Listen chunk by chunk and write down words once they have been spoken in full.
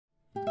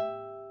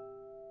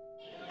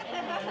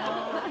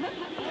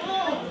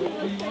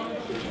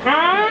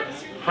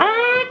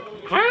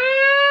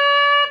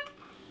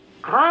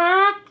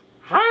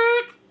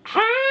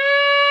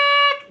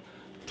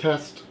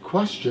Test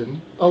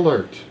question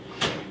alert.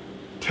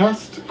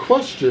 Test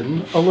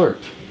question alert.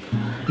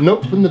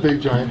 Note from the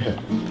big giant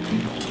head.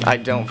 I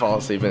don't fall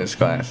asleep in this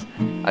class.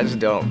 I just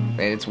don't.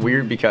 And it's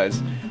weird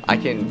because I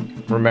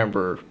can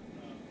remember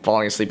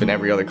falling asleep in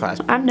every other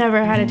class. I've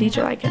never had a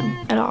teacher like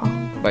him at all.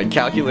 Like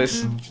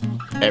calculus,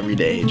 every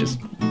day, just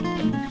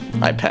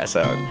I pass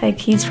out. Like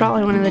he's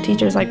probably one of the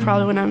teachers, like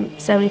probably when I'm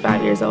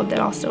 75 years old, that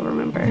I'll still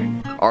remember.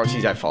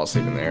 RTs, I fall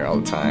asleep in there all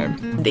the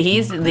time.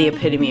 He's the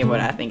epitome of what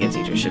I think a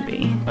teacher should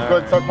be.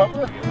 But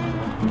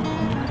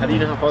How do you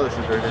know how far this is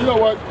right now? you know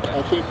what?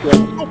 I think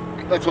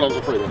that's what I was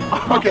afraid of.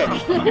 Okay,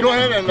 go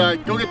ahead and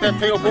go get that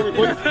tail for me,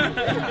 please.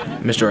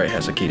 Mr. Wright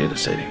has a key to the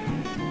city.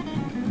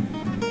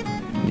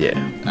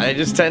 Yeah. I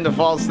just tend to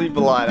fall asleep a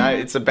lot.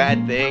 It's a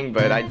bad thing,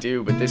 but I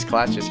do. But this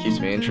class just keeps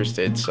me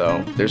interested,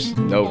 so there's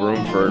no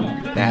room for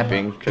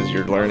napping because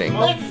you're learning.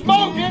 Let's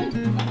smoking!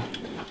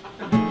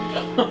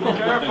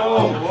 Careful!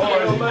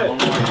 Oh my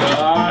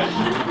gosh!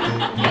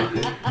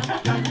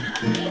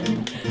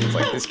 It's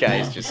like this guy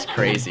is just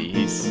crazy.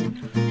 He's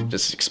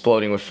just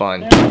exploding with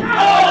fun.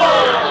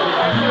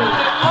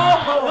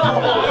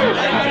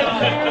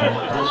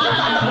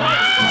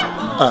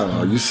 I don't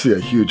know, you see a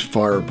huge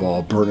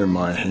fireball burn in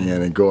my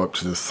hand and go up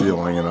to the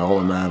ceiling, and all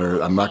the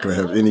matter, I'm not going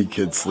to have any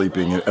kids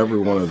sleeping, and every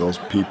one of those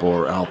people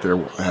are out there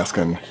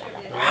asking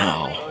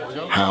how.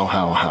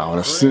 And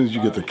as soon as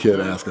you get the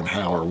kid asking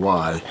how or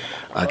why,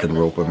 I can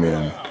rope them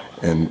in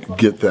and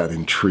get that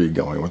intrigue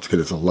going. Once again,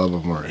 it's a love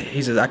of learning.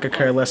 He says, I could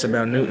care less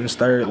about Newton's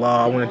third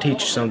law. I want to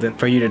teach you something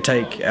for you to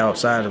take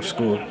outside of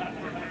school.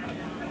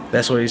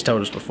 That's what he's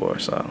told us before,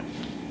 so.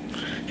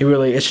 He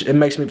really, it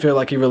makes me feel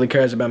like he really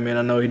cares about me, and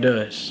I know he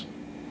does.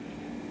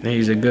 And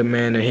he's a good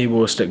man, and he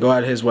will go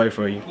out of his way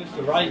for you.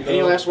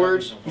 Any last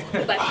words?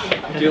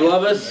 Do you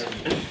love us?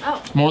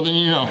 Oh. More than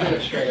you know. Hang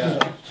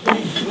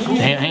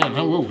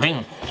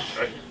on.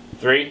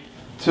 3,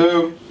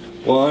 2,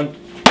 1. Good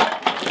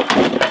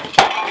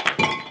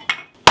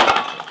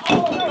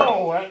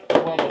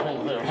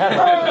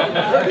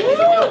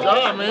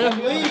job, man.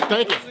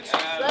 Thank you.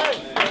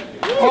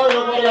 All right,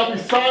 everybody, I'll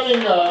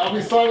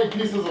be signing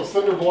pieces of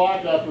cinder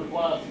block after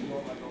class.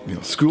 You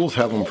know, schools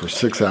have them for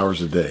 6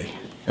 hours a day,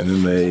 and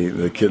then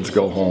the kids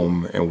go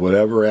home, and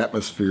whatever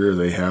atmosphere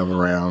they have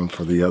around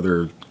for the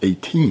other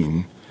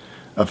 18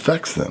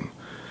 affects them.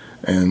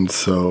 And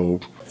so,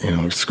 you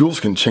know, schools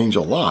can change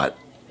a lot,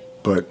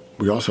 but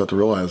we also have to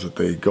realize that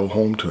they go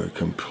home to a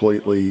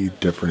completely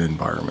different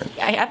environment.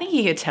 I think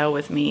he could tell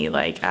with me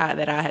like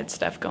that I had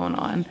stuff going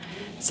on,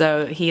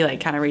 so he like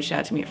kind of reached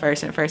out to me at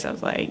first. And at first I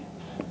was like,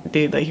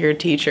 dude, like you're a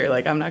teacher,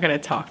 like I'm not gonna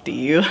talk to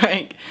you,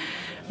 like.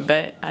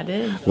 But I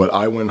did. What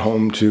I went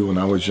home to when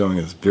I was young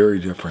is very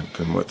different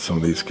than what some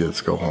of these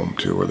kids go home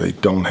to, where they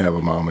don't have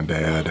a mom and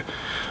dad,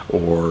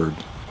 or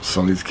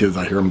some of these kids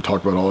I hear them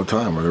talk about all the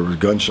time, where there were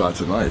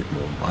gunshots at night.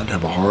 Well, I'd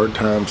have a hard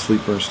time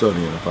sleeping or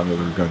studying if I knew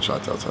there were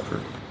gunshots outside the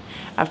room.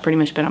 I've pretty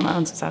much been on my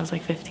own since I was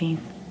like 15.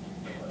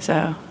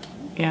 So,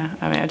 yeah,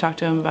 I mean, I talk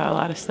to him about a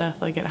lot of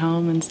stuff, like at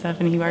home and stuff,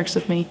 and he works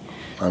with me.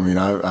 I mean,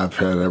 I've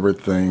had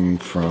everything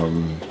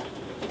from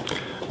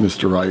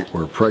Mr. Wright,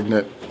 we're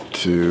pregnant,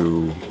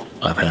 to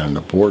I've had an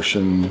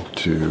abortion,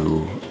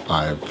 to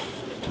I've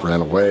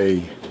ran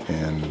away,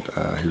 and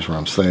here's what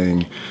I'm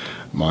saying.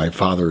 My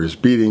father is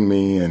beating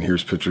me, and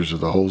here's pictures of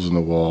the holes in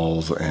the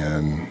walls,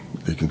 and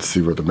you can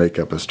see where the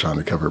makeup is trying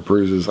to cover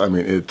bruises. I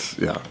mean, it's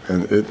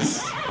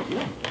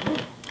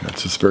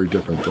just very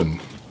different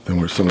than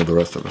where some of the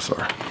rest of us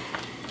are.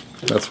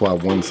 That's why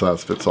one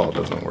size fits all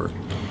doesn't work.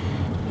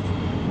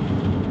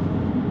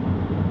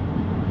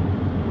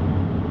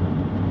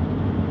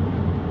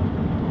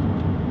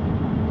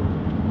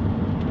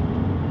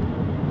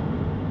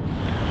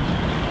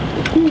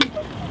 You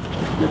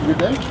have a good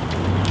day?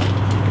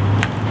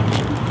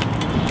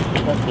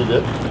 You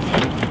did?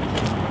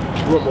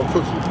 You want more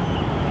cookies?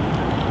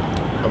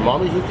 A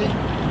mommy cookie?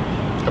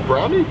 A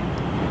brownie?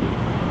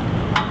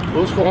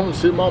 Well, let's go home and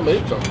see if Mom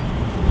made some.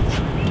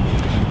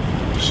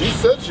 She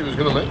said she was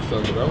going to make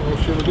some, but I don't know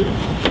if she ever did.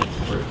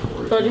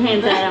 Hold your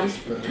hands, Adam.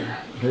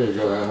 Here you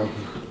go, Adam.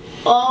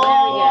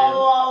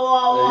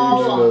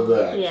 Oh, Amen to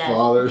that. Yeah.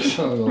 Father,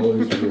 Son, and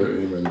Holy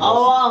Spirit. Amen.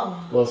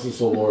 Bless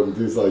us, O Lord, and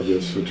these thy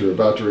gifts which you're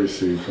about to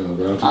receive from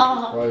the bounty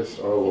of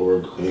Christ our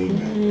Lord.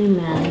 Amen.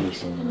 Amen.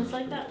 It's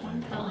like that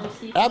one color.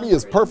 Abby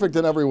is perfect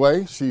in every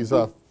way. She's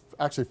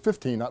actually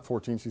 15, not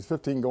 14. She's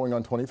 15 going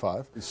on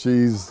 25.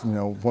 She's, you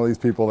know, one of these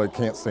people that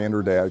can't stand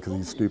her dad because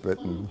he's stupid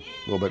and a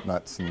little bit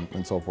nuts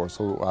and so forth.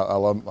 So I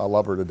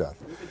love her to death.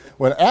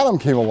 When Adam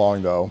came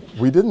along, though,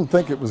 we didn't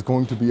think it was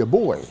going to be a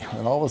boy.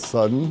 And all of a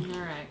sudden,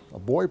 a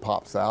boy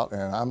pops out,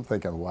 and I'm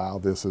thinking, wow,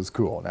 this is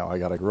cool. Now I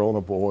got a girl and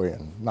a boy,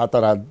 and not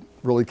that I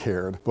really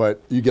cared,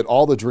 but you get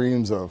all the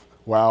dreams of,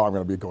 wow, I'm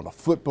going to be going to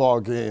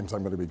football games, I'm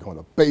going to be going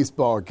to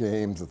baseball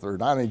games. If they're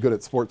not any good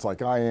at sports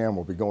like I am,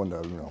 we'll be going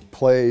to, you know,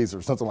 plays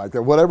or something like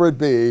that. Whatever it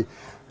be,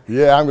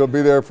 yeah, I'm going to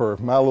be there for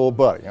my little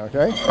buddy,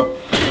 okay?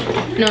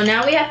 No,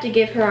 now we have to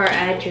give her our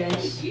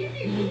address.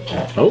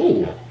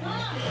 Oh.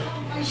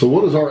 So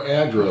what is our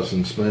address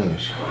in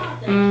Spanish?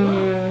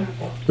 Uno,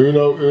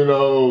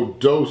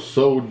 dos,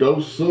 so.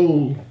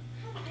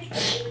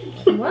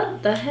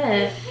 What the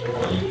heck?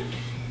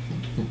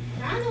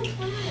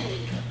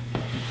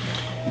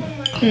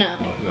 No.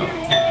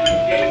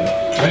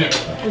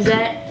 Is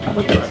that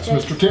what That's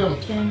Mr. Tim.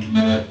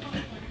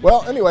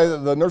 Well, anyway,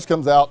 the nurse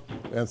comes out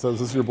and says,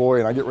 "This is your boy,"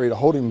 and I get ready to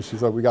hold him. She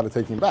said, "We got to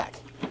take him back."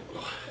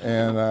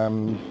 And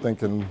I'm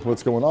thinking,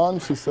 what's going on?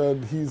 She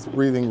said, "He's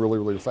breathing really,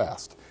 really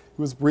fast."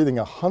 He was breathing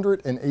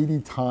 180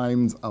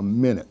 times a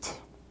minute.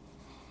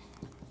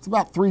 It's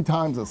about 3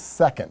 times a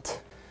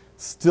second.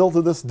 Still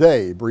to this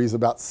day, breathes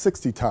about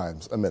 60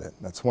 times a minute.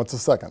 That's once a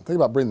second. Think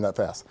about breathing that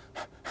fast.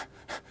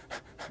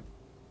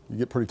 You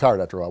get pretty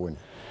tired after a while, wouldn't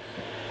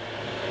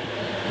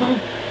you?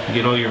 You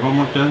get all your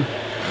homework done?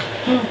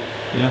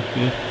 Yeah,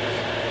 good.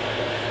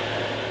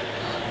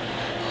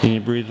 Can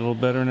you breathe a little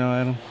better now,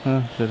 Adam?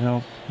 Huh? Does that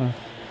help? Huh?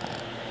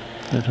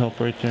 That help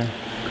right there?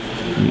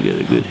 You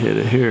got a good head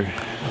of hair.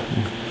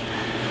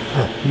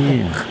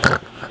 Yeah.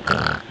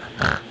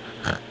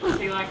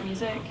 Do you like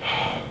music?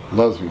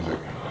 Loves music.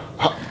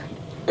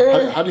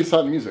 How do you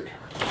sign music?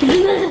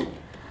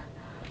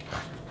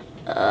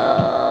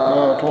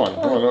 Come on,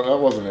 that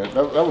wasn't it.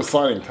 That was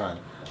signing time.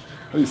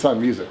 How do you sign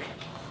music?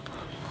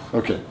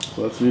 Okay,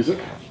 so that's music.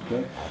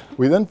 Okay.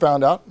 We then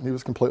found out he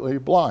was completely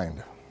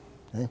blind.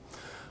 Okay.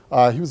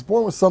 He was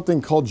born with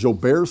something called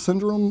Joubert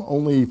syndrome.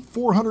 Only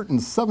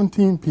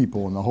 417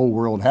 people in the whole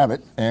world have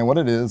it. And what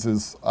it is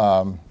it's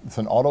an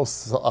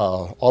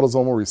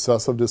autosomal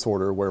recessive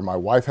disorder where my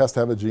wife has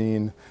to have a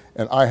gene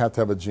and I have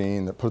to have a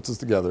gene that puts us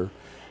together,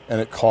 and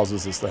it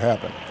causes this to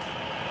happen.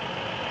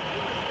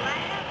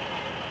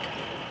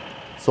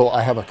 So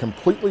I have a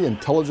completely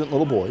intelligent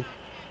little boy,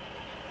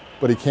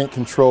 but he can't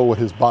control what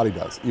his body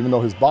does, even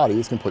though his body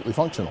is completely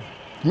functional.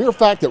 The mere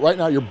fact that right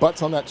now your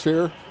butt's on that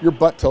chair, your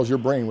butt tells your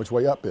brain which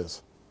way up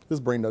is.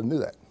 His brain doesn't do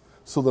that.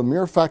 So the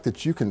mere fact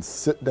that you can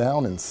sit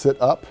down and sit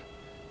up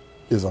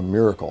is a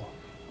miracle.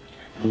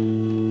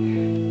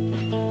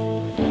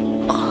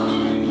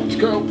 Let's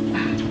go.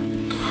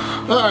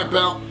 All right,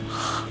 pal.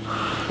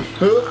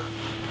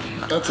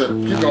 That's it.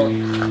 Keep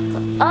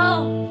going.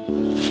 Oh.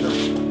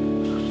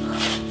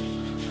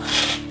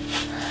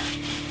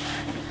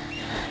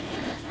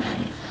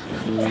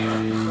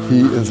 He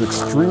is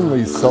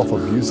extremely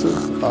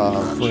self-abusive.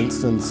 For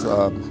instance,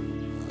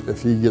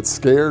 if he gets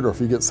scared or if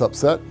he gets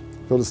upset,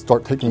 he'll just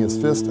start taking his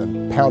fist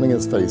and pounding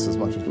his face as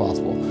much as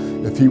possible.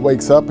 If he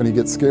wakes up and he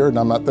gets scared and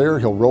I'm not there,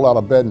 he'll roll out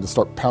of bed and just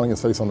start pounding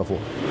his face on the floor.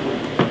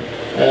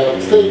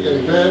 Stay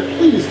in bed,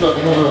 please don't.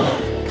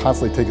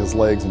 Constantly take his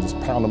legs and just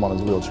pound him on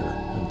his wheelchair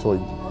until he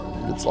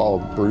gets all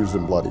bruised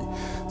and bloody.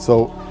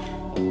 So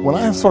when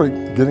I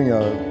started getting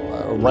a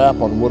wrap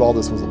on what all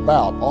this was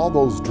about, all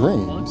those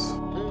dreams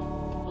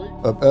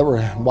of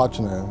ever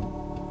watching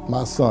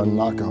my son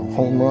knock a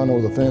home run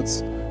over the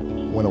fence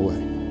went away.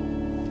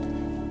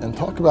 And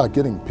talk about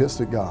getting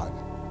pissed at God.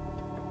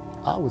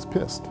 I was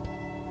pissed.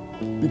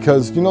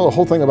 Because you know the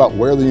whole thing about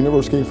where the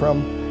universe came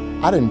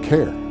from? I didn't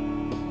care.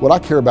 What I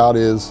care about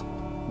is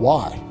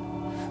why.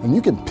 And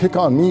you can pick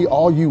on me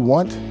all you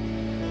want,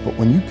 but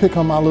when you pick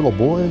on my little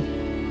boy,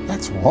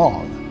 that's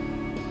wrong.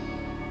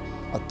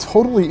 A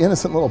totally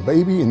innocent little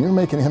baby and you're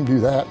making him do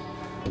that?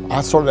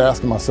 I started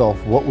asking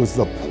myself, what was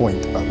the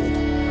point of it?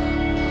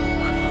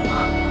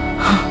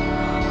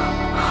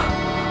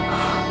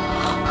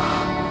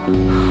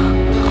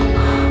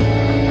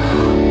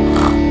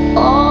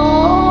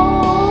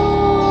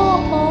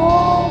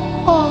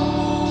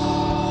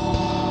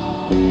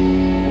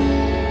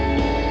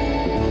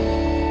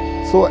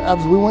 So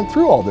as we went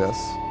through all this,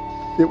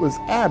 it was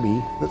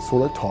Abby that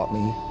sort of taught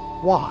me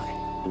why.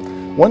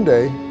 One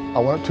day, I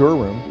went up to her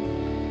room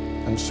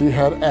and she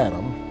had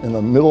Adam in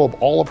the middle of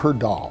all of her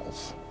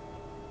dolls.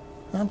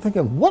 And I'm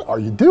thinking, what are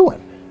you doing?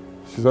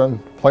 She's playing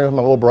with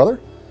my little brother.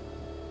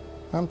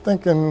 I'm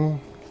thinking,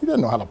 he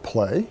doesn't know how to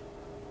play.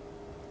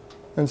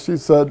 And she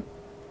said,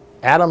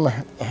 Adam,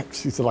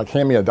 she said, like,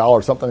 hand me a doll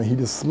or something, and he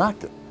just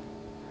smacked it.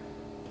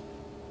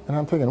 And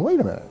I'm thinking, wait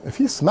a minute, if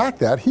he smacked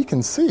that, he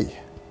can see.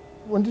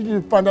 When did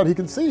you find out he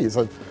could see? He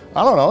said,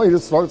 I don't know, he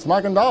just started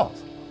smacking dolls.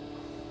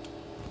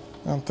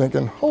 And I'm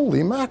thinking,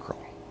 holy mackerel.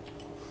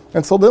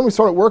 And so then we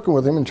started working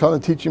with him and trying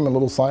to teach him a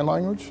little sign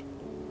language.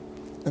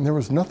 And there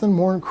was nothing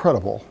more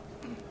incredible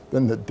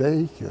than the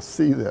day you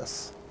see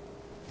this.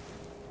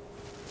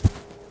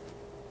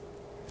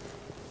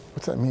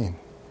 What's that mean?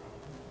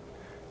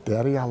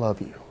 Daddy, I love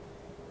you.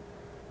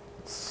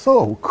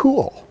 So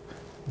cool.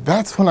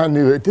 That's when I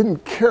knew it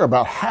didn't care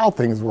about how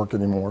things work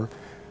anymore.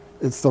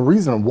 It's the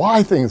reason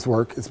why things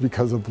work is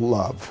because of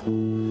love.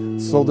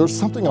 So there's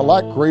something a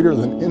lot greater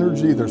than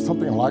energy. There's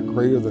something a lot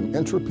greater than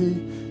entropy.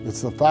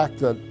 It's the fact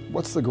that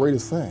what's the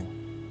greatest thing?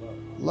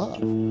 Love.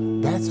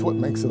 That's what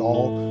makes it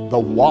all the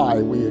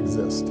why we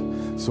exist.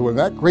 So in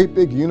that great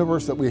big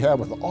universe that we have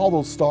with all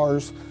those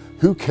stars,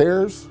 who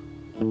cares?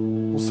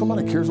 Well,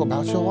 somebody cares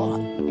about you a lot.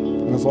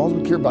 And as long as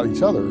we care about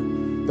each other,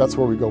 that's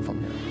where we go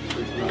from here.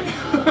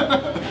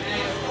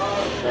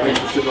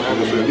 shit don't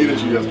happen. I needed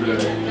you yesterday.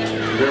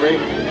 You hear me?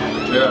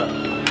 Yeah.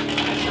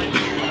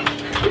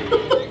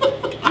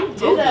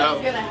 Dude, that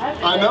was gonna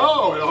happen. I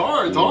know, it's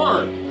hard, it's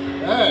hard.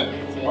 Man,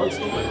 it's a hard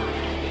story.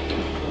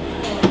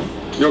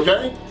 You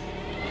okay?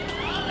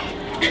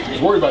 I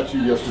was worried about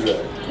you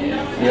yesterday.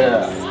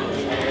 Yeah.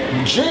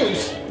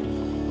 Juice.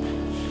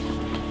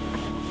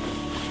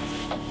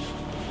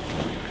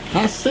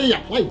 I see you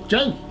play,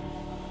 Juice.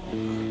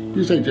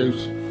 You say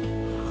Juice.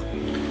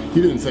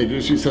 You didn't say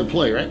Juice, you said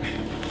play, right?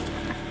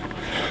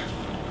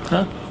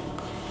 Huh?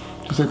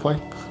 Did you say play?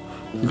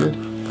 You did?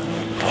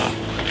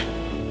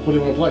 What do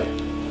you want to play?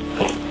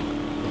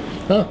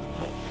 Huh?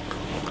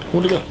 What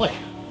are you going to play?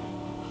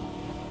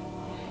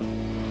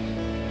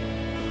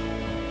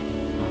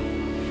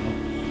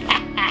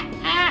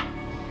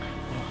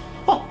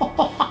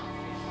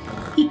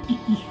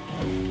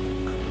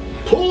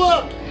 Pull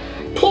up!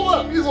 Pull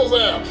up! Use those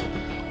abs!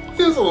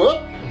 Use those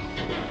up!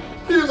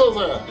 Use those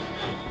abs!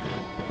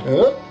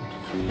 Up!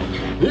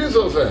 Use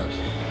those abs!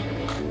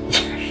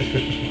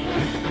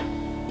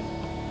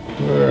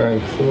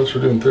 Alright, so much for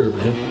doing therapy,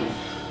 huh?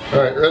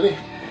 Alright, ready?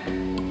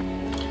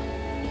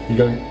 You're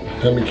gonna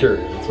have me carry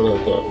it, that's what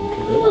I thought.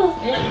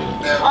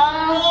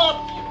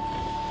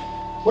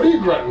 What are you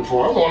grunting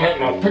for? I'm going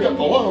ahead and pick up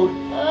the load.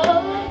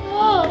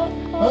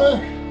 Huh?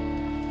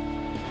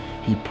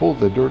 He pulled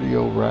the dirty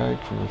old rag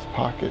from his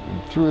pocket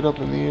and threw it up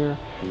in the air,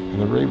 and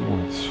the raven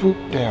went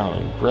swooped down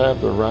and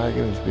grabbed the rag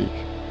in his beak.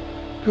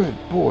 Good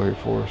boy,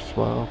 Forrest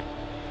smiled.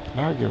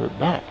 Now give it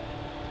back.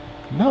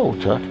 No,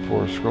 Chuck,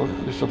 Forrest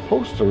screamed. You're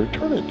supposed to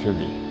return it to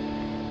me.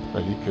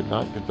 But he could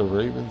not get the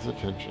raven's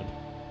attention.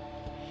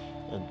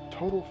 In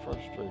total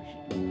frustration,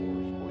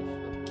 Forrest